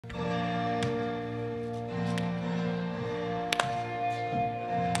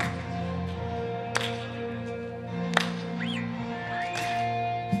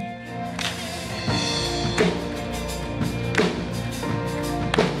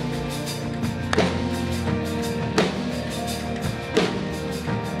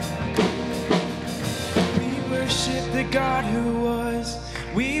God who was.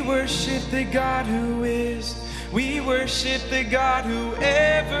 We worship the God who is. We worship the God who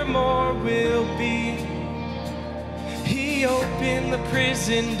evermore will be. He opened the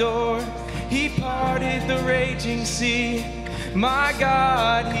prison door. He parted the raging sea. My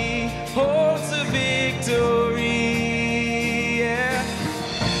God, He holds the victory. Yeah.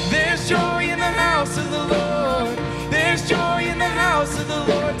 There's joy in the house of the Lord. There's joy in the house of the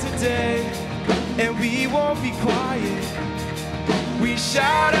Lord today. And we won't be quiet. We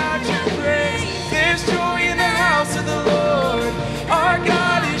shout out your praise. There's joy in the house of the Lord. Our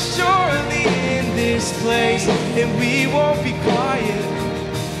God is surely in this place. And we won't be quiet.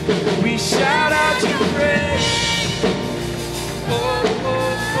 We shout out your praise. Oh,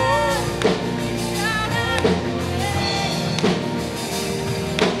 oh, oh.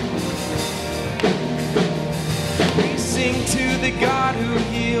 We sing to the God who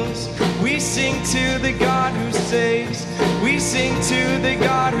heals. We sing to the God who saves. We sing to the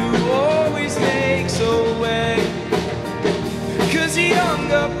God who always makes a way. 'Cause He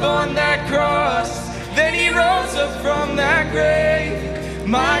hung up on that cross, then He rose up from that grave.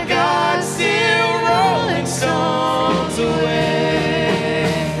 My God, still rolling stones away.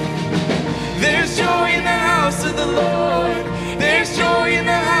 There's joy in the house of the Lord. There's joy in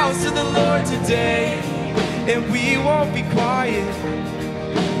the house of the Lord today. And we won't be quiet.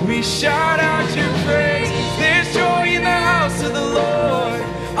 We shout out your praise. There's joy in the house of the Lord.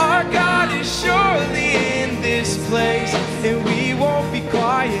 Our God is surely in this place. And we won't be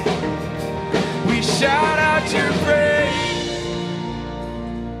quiet. We shout out your praise.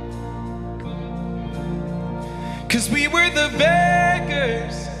 'Cause we were the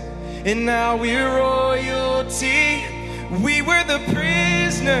beggars, and now we're royalty. We were the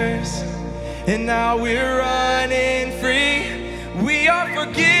prisoners, and now we're running free. We are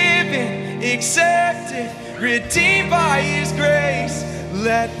forgiven, accepted, redeemed by His grace.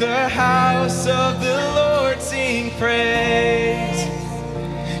 Let the house of the Lord sing praise.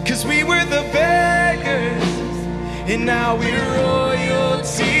 'Cause we were the beggars, and now we're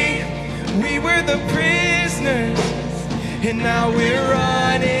royalty. We were the prisoners, and now we're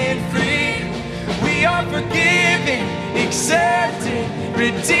running free. We are forgiven, accepted,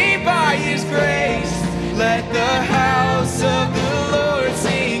 redeemed by His grace. Let the house of the Lord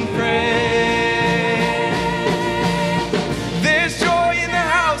sing praise. There's joy in the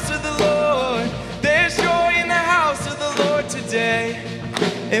house of the Lord. There's joy in the house of the Lord today.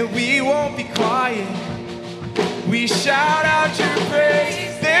 And we won't be quiet. We shout out your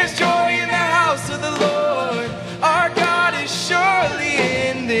praise. There's joy in the house of the Lord. Our God is surely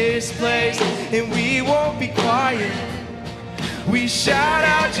in this place. And we won't be quiet. We shout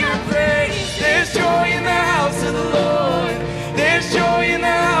out your praise. There's joy in the house of the Lord. There's joy in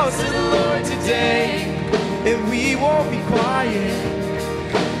the house of the Lord today. And we won't be quiet.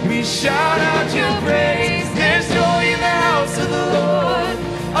 We shout out your praise. There's joy in the house of the Lord.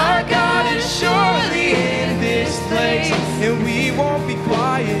 Our God is surely in this place. And we won't be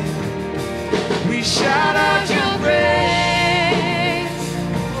quiet. We shout out your praise.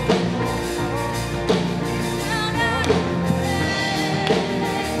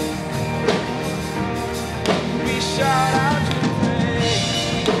 Shout out your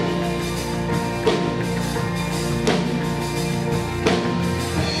praise.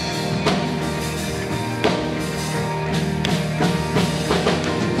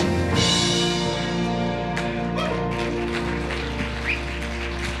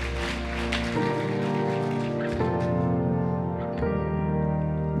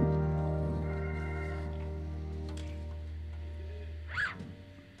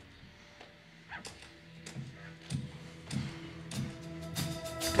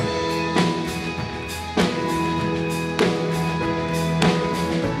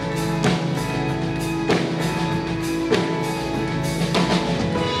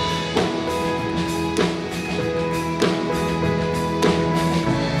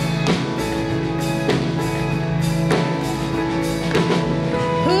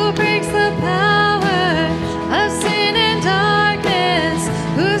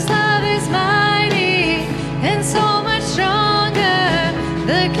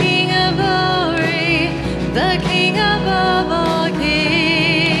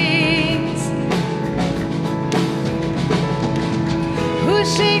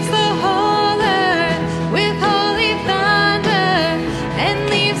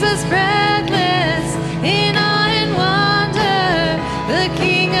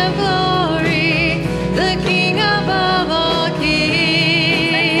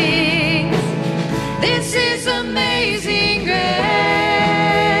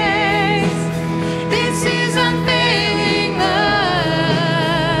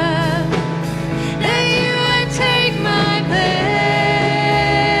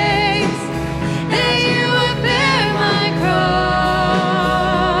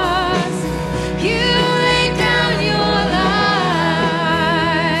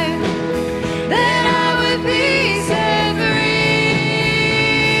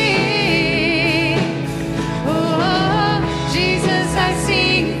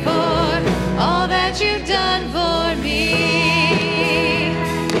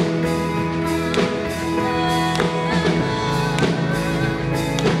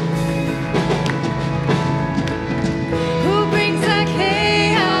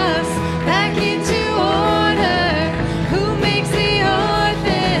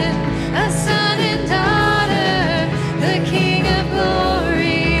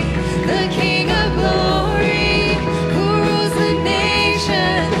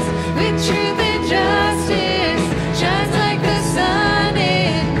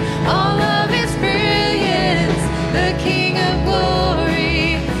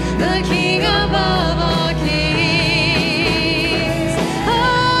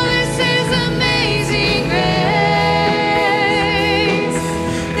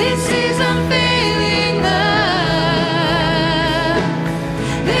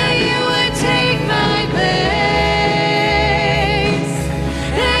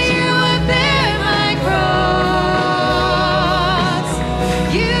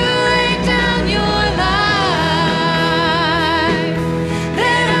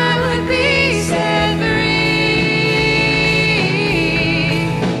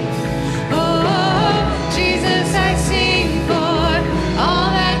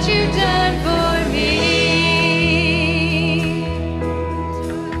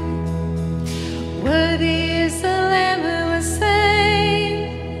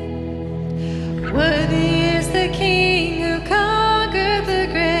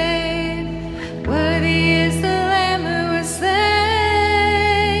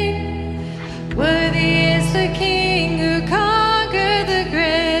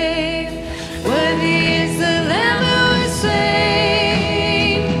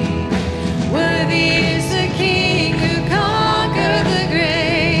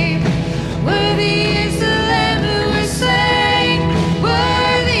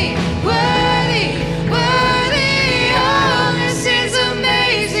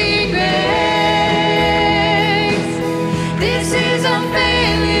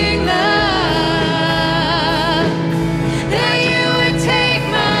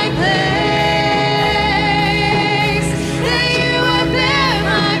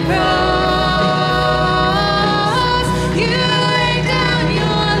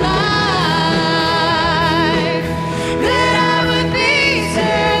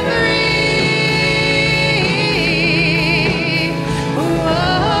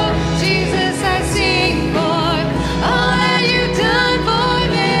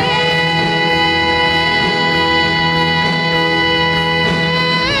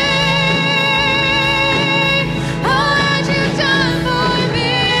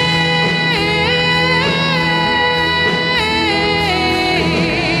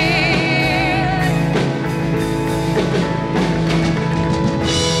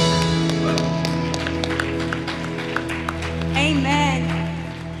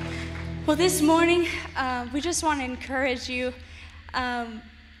 this morning, we just want to encourage you.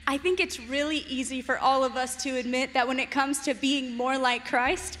 I think it's really easy for all of us to admit that when it comes to being more like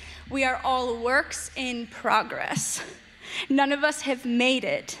Christ, we are all works in progress. None of us have made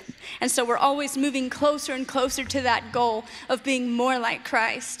it. And so we're always moving closer and closer to that goal of being more like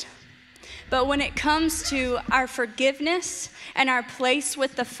Christ. But when it comes to our forgiveness and our place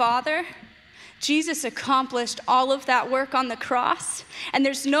with the Father, Jesus accomplished all of that work on the cross, and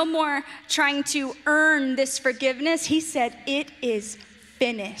there's no more trying to earn this forgiveness. He said, it is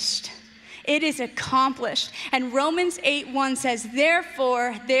finished. It is accomplished. And Romans 8:1 says,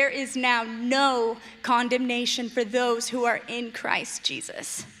 therefore, there is now no condemnation for those who are in Christ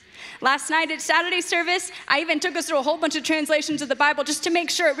Jesus. Last night at Saturday service, I even took us through a whole bunch of translations of the Bible just to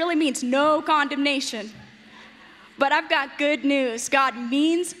make sure it really means no condemnation. But I've got good news. God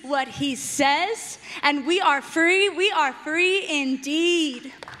means what he says, and we are free. We are free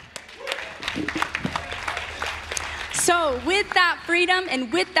indeed. So with that freedom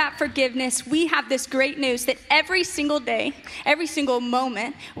and with that forgiveness, we have this great news that every single day, every single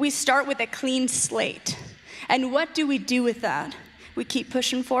moment, we start with a clean slate. And what do we do with that? We keep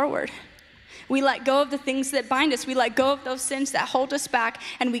pushing forward. We let go of the things that bind us. We let go of those sins that hold us back,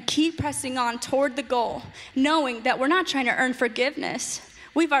 and we keep pressing on toward the goal, knowing that we're not trying to earn forgiveness.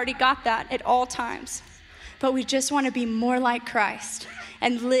 We've already got that at all times. But we just want to be more like Christ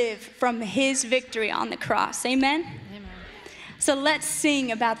and live from his victory on the cross. Amen? Amen. So let's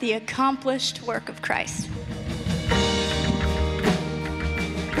sing about the accomplished work of Christ.